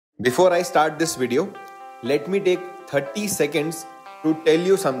Before I start this video, let me take 30 seconds to tell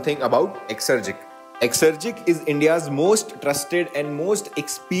you something about Exergic. Exergic is India's most trusted and most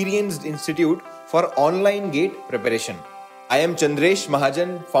experienced institute for online GATE preparation. I am Chandresh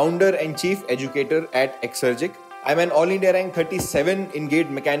Mahajan, founder and chief educator at Exergic. I am an All India rank 37 in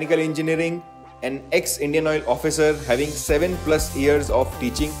GATE Mechanical Engineering, an ex-Indian Oil officer having 7+ years of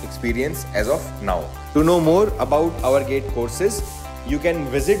teaching experience as of now. To know more about our GATE courses, you can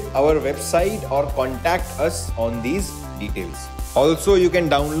visit our website or contact us on these details. Also, you can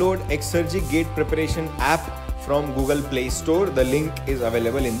download Exergic GATE Preparation app from Google Play Store. The link is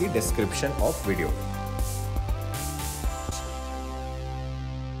available in the description of video.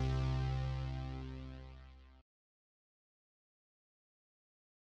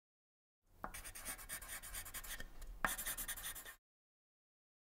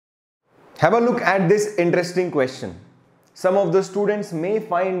 Have a look at this interesting question. Some of the students may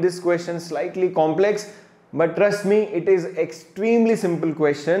find this question slightly complex, but trust me, it is extremely simple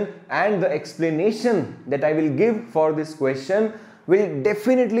question, and the explanation that I will give for this question will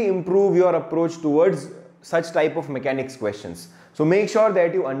definitely improve your approach towards such type of mechanics questions. So make sure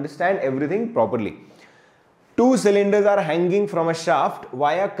that you understand everything properly. Two cylinders are hanging from a shaft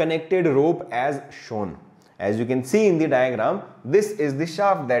via connected rope as shown. As you can see in the diagram, this is the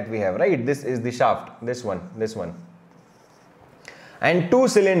shaft that we have, right? This is the shaft, this one. And two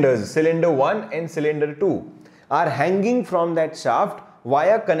cylinders, cylinder 1 and cylinder 2, are hanging from that shaft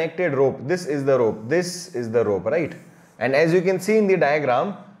via connected rope. This is the rope, right? And as you can see in the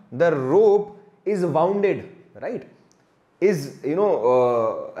diagram, the rope is wounded, right? Is,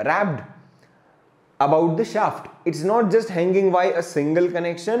 wrapped about the shaft. It's not just hanging by a single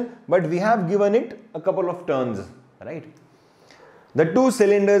connection, but we have given it a couple of turns, right? The two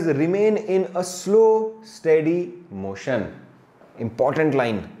cylinders remain in a slow, steady motion. Important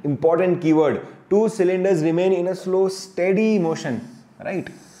line, important keyword. Two cylinders remain in a slow, steady motion, right?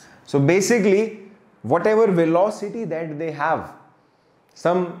 So basically, whatever velocity that they have,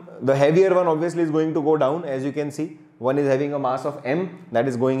 the heavier one obviously is going to go down, as you can see. One is having a mass of m, that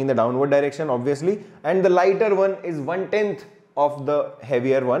is going in the downward direction obviously, and the lighter one is 1/10 of the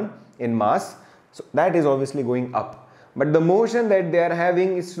heavier one in mass, so that is obviously going up. But the motion that they are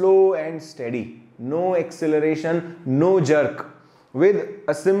having is slow and steady, no acceleration, no jerk. With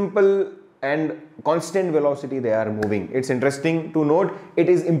a simple and constant velocity they are moving. It's interesting to note, it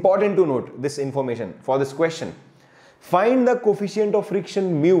is important to note this information for this question. Find the coefficient of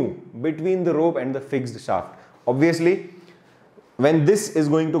friction mu between the rope and the fixed shaft. Obviously, when this is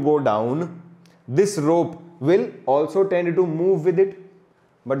going to go down, this rope will also tend to move with it,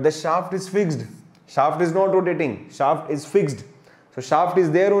 but the shaft is fixed. Shaft is not rotating, shaft is fixed. So shaft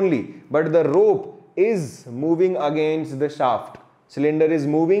is there only, but the rope is moving against the shaft. Cylinder is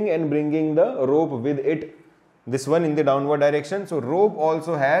moving and bringing the rope with it, this one in the downward direction. So rope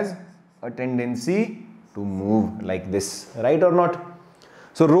also has a tendency to move like this, right or not?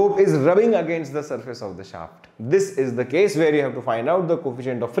 So rope is rubbing against the surface of the shaft. This is the case where you have to find out the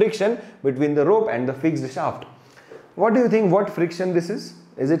coefficient of friction between the rope and the fixed shaft. What do you think, what friction this is?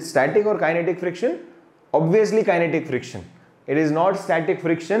 Is it static or kinetic friction? Obviously kinetic friction. It is not static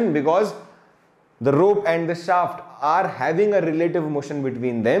friction because the rope and the shaft are having a relative motion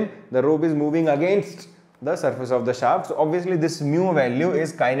between them. The rope is moving against the surface of the shaft. So obviously this mu value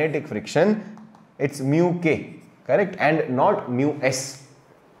is kinetic friction. It's mu k, correct? And not mu s.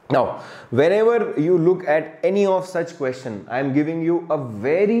 Now, whenever you look at any of such question, I am giving you a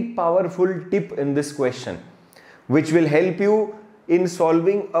very powerful tip in this question, which will help you in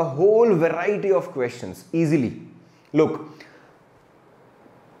solving a whole variety of questions easily. Look,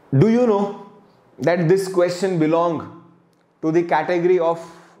 do you know that this question belongs to the category of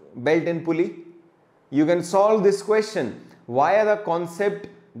belt and pulley? You can solve this question via the concept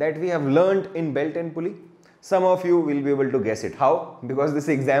that we have learnt in belt and pulley. Some of you will be able to guess it. How? Because this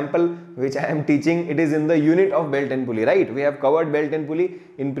example which I am teaching, it is in the unit of belt and pulley, right? We have covered belt and pulley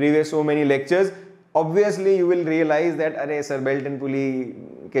in previous so many lectures. Obviously, you will realize that, arey sir, belt and pulley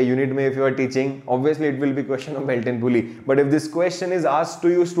ke unit mein if you are teaching, obviously it will be question of belt and pulley. But if this question is asked to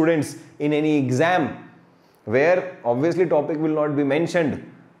you students in any exam, where obviously topic will not be mentioned,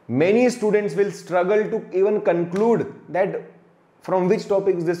 many students will struggle to even conclude that from which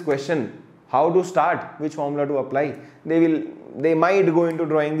topic is this question, how to start, which formula to apply. They might go into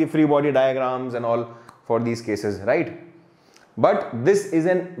drawing the free body diagrams and all for these cases, right? But this is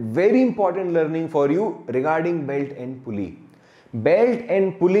a very important learning for you regarding belt and pulley. Belt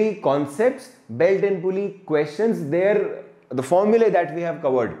and pulley concepts, belt and pulley questions, the formula that we have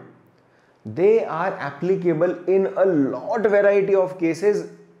covered, they are applicable in a lot variety of cases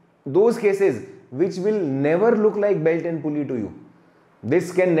those cases which will never look like belt and pulley to you.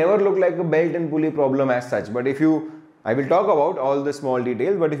 This can never look like a belt and pulley problem as such, but I will talk about all the small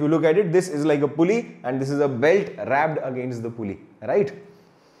details, but if you look at it, this is like a pulley and this is a belt wrapped against the pulley, right?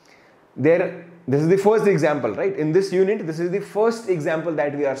 This is the first example, right? In this unit, this is the first example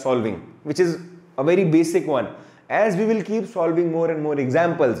that we are solving, which is a very basic one. As we will keep solving more and more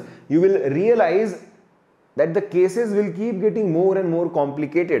examples, you will realize that the cases will keep getting more and more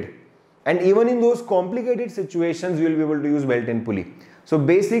complicated. And even in those complicated situations, you will be able to use belt and pulley. So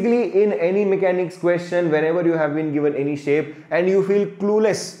basically, in any mechanics question, whenever you have been given any shape and you feel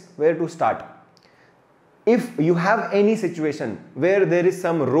clueless where to start, if you have any situation where there is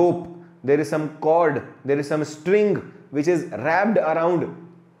some rope, there is some cord, there is some string which is wrapped around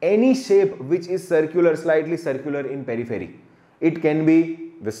any shape which is circular, slightly circular in periphery. It can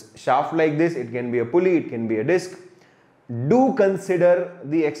be this shaft like this, it can be a pulley, it can be a disc. Do consider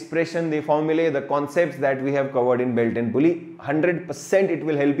the expression, the formulae, the concepts that we have covered in belt and pulley. 100% it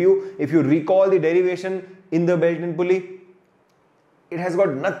will help you. If you recall the derivation in the belt and pulley, it has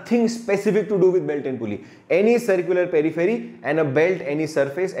got nothing specific to do with belt and pulley. Any circular periphery and a belt, any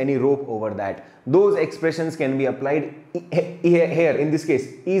surface, any rope over that. Those expressions can be applied here in this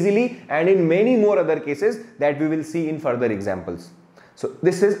case easily, and in many more other cases that we will see in further examples. So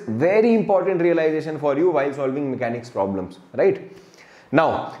this is very important realization for you while solving mechanics problems, right?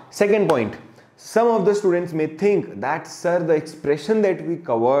 Now, second point. Some of the students may think that, sir, the expression that we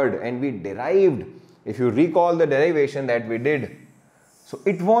covered and we derived, if you recall the derivation that we did, so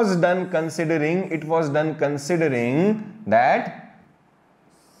it was done considering that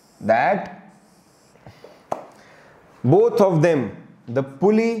both of them, the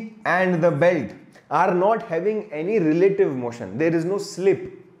pulley and the belt, are not having any relative motion. There is no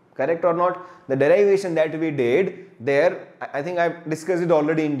slip, correct or not? The derivation that we did there, I think I've discussed it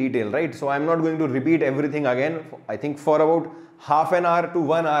already in detail, right? So I'm not going to repeat everything again. I think for about half an hour to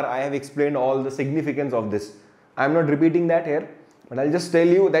 1 hour, I have explained all the significance of this. I'm not repeating that here, but I'll just tell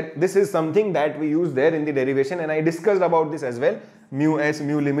you that this is something that we use there in the derivation, and I discussed about this as well. Mu s,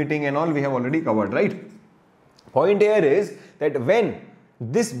 mu limiting and all we have already covered, right? Point here is that when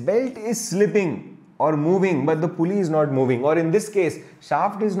this belt is slipping or moving but the pulley is not moving, or in this case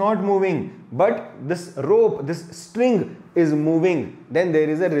shaft is not moving but this rope, this string is moving, then there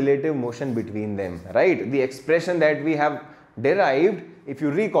is a relative motion between them, right? The expression that we have derived, if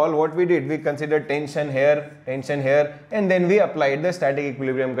you recall what we did, we considered tension here, and then we applied the static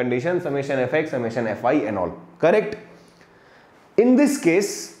equilibrium condition, summation fx, summation fy and all, correct? In this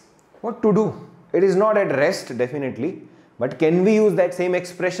case, what to do? It is not at rest definitely, but can we use that same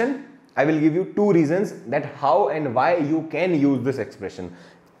expression? I will give you two reasons that how and why you can use this expression.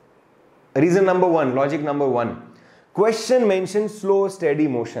 Reason number one, logic number one. Question mentions slow steady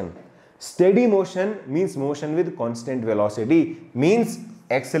motion. Steady motion means motion with constant velocity, means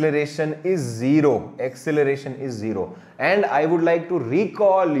acceleration is zero. Acceleration is zero. And I would like to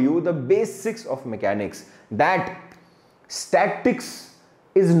recall you the basics of mechanics, that statics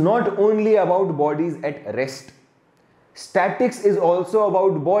is not only about bodies at rest. Statics is also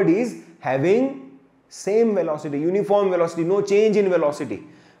about bodies having same velocity, uniform velocity, no change in velocity.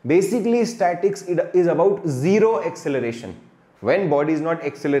 Basically, statics is about zero acceleration. When body is not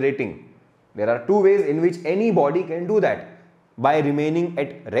accelerating, there are two ways in which any body can do that. By remaining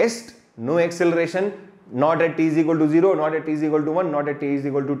at rest, no acceleration, not at t is equal to 0, not at t is equal to 1, not at t is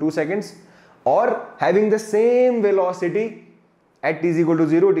equal to 2 seconds, or having the same velocity at t is equal to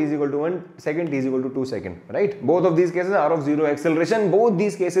 0, t is equal to 1 second, t is equal to 2 seconds, right? Both of these cases are of zero acceleration. Both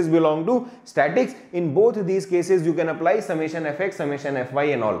these cases belong to statics. In both these cases, you can apply summation fx, summation fy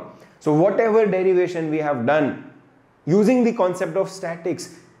and all. So whatever derivation we have done using the concept of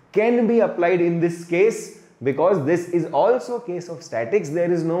statics can be applied in this case, because this is also case of statics.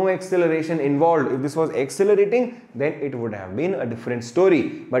 There is no acceleration involved. If this was accelerating, then it would have been a different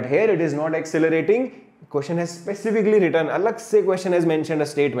story. But here it is not accelerating. Question has specifically written, alag se question has mentioned a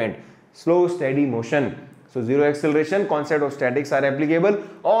statement, slow steady motion. So zero acceleration, concept of statics are applicable.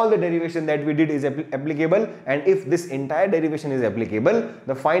 All the derivation that we did is applicable, and if this entire derivation is applicable,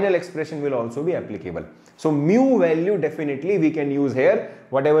 the final expression will also be applicable. So mu value definitely we can use here.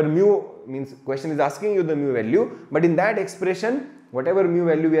 Whatever mu means, question is asking you the mu value, but in that expression, whatever mu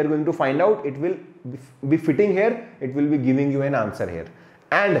value we are going to find out, it will be fitting here, it will be giving you an answer here.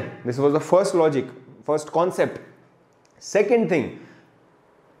 And this was the first logic, first concept. Second thing,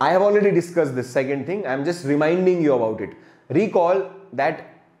 I have already discussed this second thing, I am just reminding you about it. Recall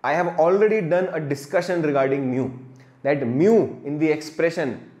that I have already done a discussion regarding mu, that mu in the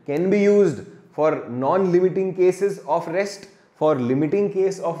expression can be used for non-limiting cases of rest, for limiting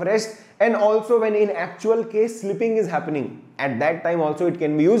case of rest, and also when in actual case slipping is happening, at that time also it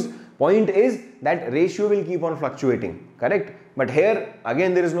can be used. Point is that ratio will keep on fluctuating, correct? But here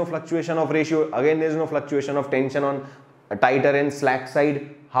again there is no fluctuation of ratio, again there is no fluctuation of tension on a tighter and slack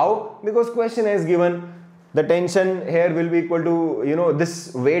side. How? Because question has given the tension here will be equal to, you know,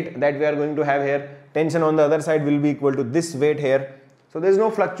 this weight that we are going to have here. Tension on the other side will be equal to this weight here. So there is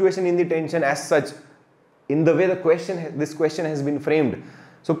no fluctuation in the tension as such in the way this question has been framed.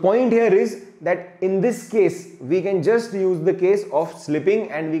 So point here is that in this case we can just use the case of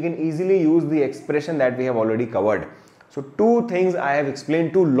slipping, and we can easily use the expression that we have already covered. So two things I have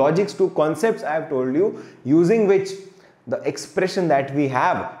explained, two logics, two concepts I have told you, using which the expression that we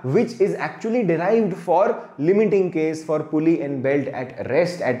have, which is actually derived for limiting case, for pulley and belt at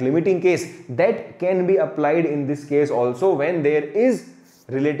rest, at limiting case, that can be applied in this case also when there is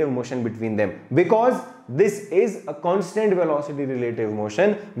relative motion between them, because this is a constant velocity relative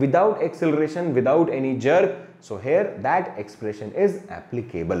motion without acceleration, without any jerk. So here that expression is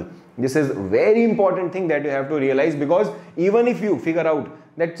applicable. This is very important thing that you have to realize, because even if you figure out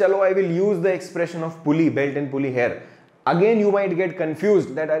that chalo I will use the expression of pulley, belt and pulley here, again you might get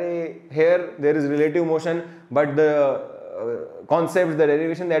confused that here there is relative motion, but the concept, the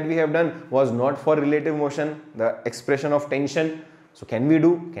derivation that we have done was not for relative motion, the expression of tension. So can we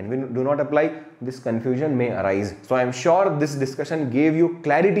do not apply? This confusion may arise. So I am sure this discussion gave you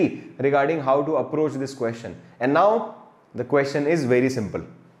clarity regarding how to approach this question. And now the question is very simple.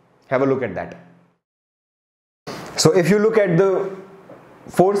 Have a look at that. So if you look at the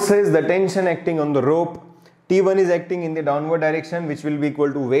forces, the tension acting on the rope, T1 is acting in the downward direction, which will be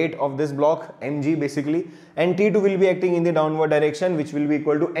equal to weight of this block, mg basically, and T2 will be acting in the downward direction, which will be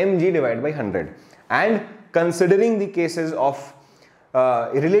equal to mg divided by 100. And considering the cases of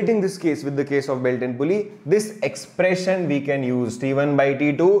relating this case with the case of belt and pulley, this expression we can use, T1 by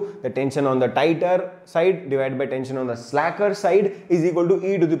T2, the tension on the tighter side divided by tension on the slacker side, is equal to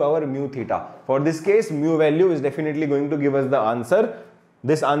e to the power mu theta. For this case, mu value is definitely going to give us the answer,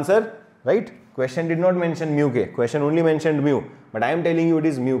 this answer, right? Question did not mention mu k, question only mentioned mu, but I am telling you it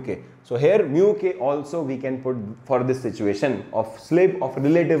is mu k. So here mu k also we can put for this situation of slip of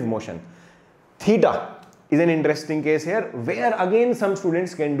relative motion. Theta is an interesting case here, where again some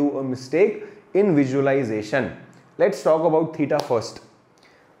students can do a mistake in visualization. Let's talk about theta first.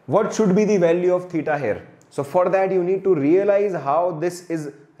 What should be the value of theta here? So for that you need to realize how this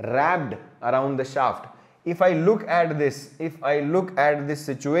is wrapped around the shaft. If I look at this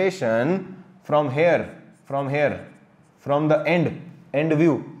situation from here, from the end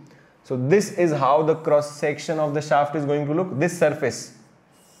view, so this is how the cross section of the shaft is going to look. This surface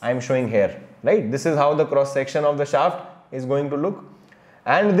I am showing here, right? This is how the cross section of the shaft is going to look,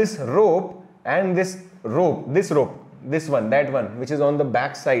 and this rope and this rope, this one, that one, which is on the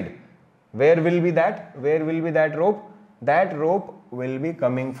back side, where will be that rope? That rope will be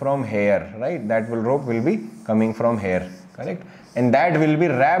coming from here, right? Rope will be coming from here, correct? And that will be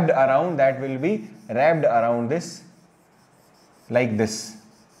wrapped around, this like this,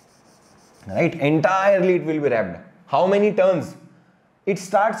 right? Entirely it will be wrapped. How many turns? It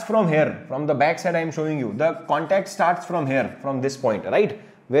starts from here, from the back side I am showing you. The contact starts from here, from this point, right?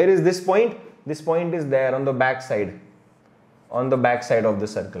 Where is this point? This point is there on the back side of the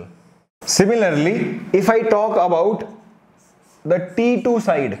circle. Similarly, if I talk about the T2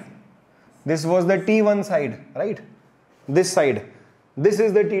 side, this was the T1 side, right? This side, this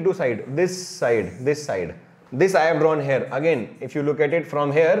is the T2 side, this side. This I have drawn here. Again, if you look at it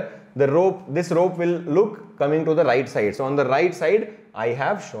from here, this rope will look coming to the right side. So on the right side, I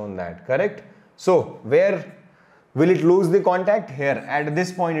have shown that, correct? So where will it lose the contact? Here, at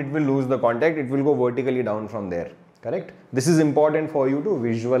this point it will lose the contact. It will go vertically down from there, correct? This is important for you to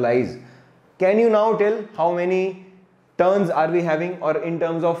visualize. Can you now tell how many turns are we having, or in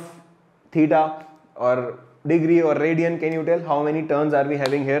terms of theta or degree or radian, can you tell how many turns are we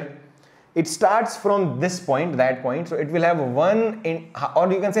having here? It starts from this point, that point, so it will have one in,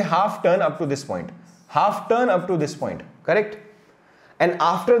 or you can say half turn up to this point, correct? And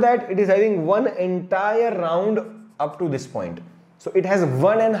after that it is having one entire round up to this point. So it has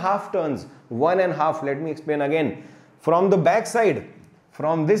 1.5 turns, 1.5. Let me explain again. From the back side,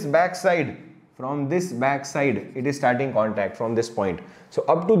 from this back side, it is starting contact from this point. So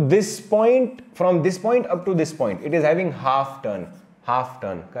up to this point, from this point up to this point, it is having half turn,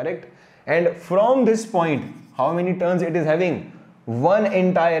 correct? And from this point, how many turns it is having? One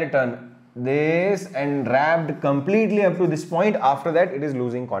entire turn. This and wrapped completely up to this point. After that it is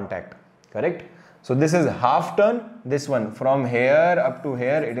losing contact, correct? So this is half turn. This one from here up to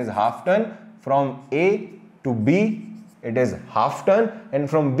here, it is half turn. From A to B, it is half turn, and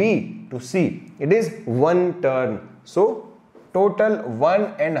from B to C it is 1 turn. So total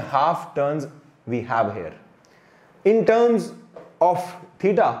 1.5 turns we have here. In terms of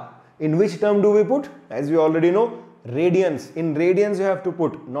theta, in which term do we put? As we already know, radians. In radians you have to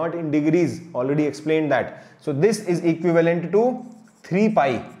put, not in degrees. Already explained that. So this is equivalent to 3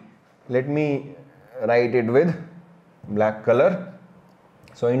 pi. Let me write it with black color.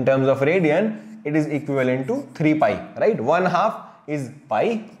 So in terms of radian, it is equivalent to 3 pi, right? 1/2 is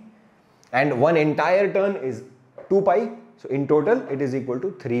pi and 1 entire turn is 2 pi. So in total, it is equal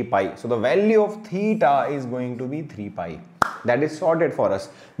to 3 pi. So the value of theta is going to be 3 pi. That is sorted for us.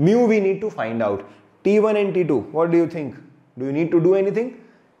 Mu we need to find out. T1 and T2, what do you think? Do you need to do anything?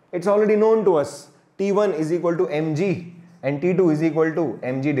 It's already known to us. T1 is equal to mg and T2 is equal to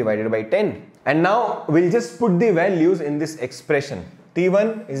mg divided by 10. And now we'll just put the values in this expression.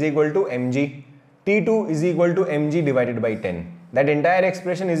 T1 is equal to mg. T2 is equal to mg divided by 10. That entire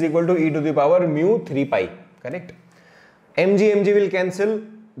expression is equal to e to the power mu 3 pi. Correct? mg will cancel.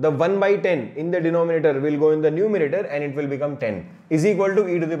 The 1 by 10 in the denominator will go in the numerator and it will become 10 is equal to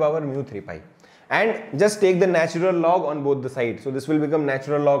e to the power mu 3 pi. And just take the natural log on both the sides. So this will become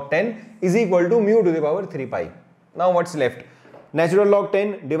natural log 10 is equal to mu to the power 3 pi. Now what's left? Natural log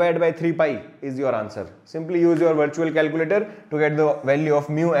 10 divided by 3 pi is your answer. Simply use your virtual calculator to get the value of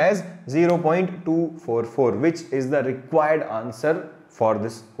mu as 0.244, which is the required answer for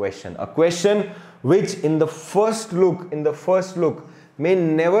this question. A question which in the first look may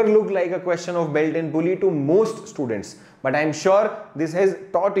never look like a question of belt and pulley to most students, but I am sure this has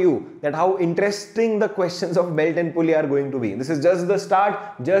taught you that how interesting the questions of belt and pulley are going to be. This is just the start,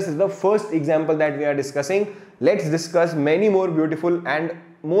 just the first example that we are discussing. Let's discuss many more beautiful and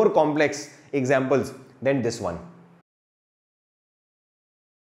more complex examples than this one.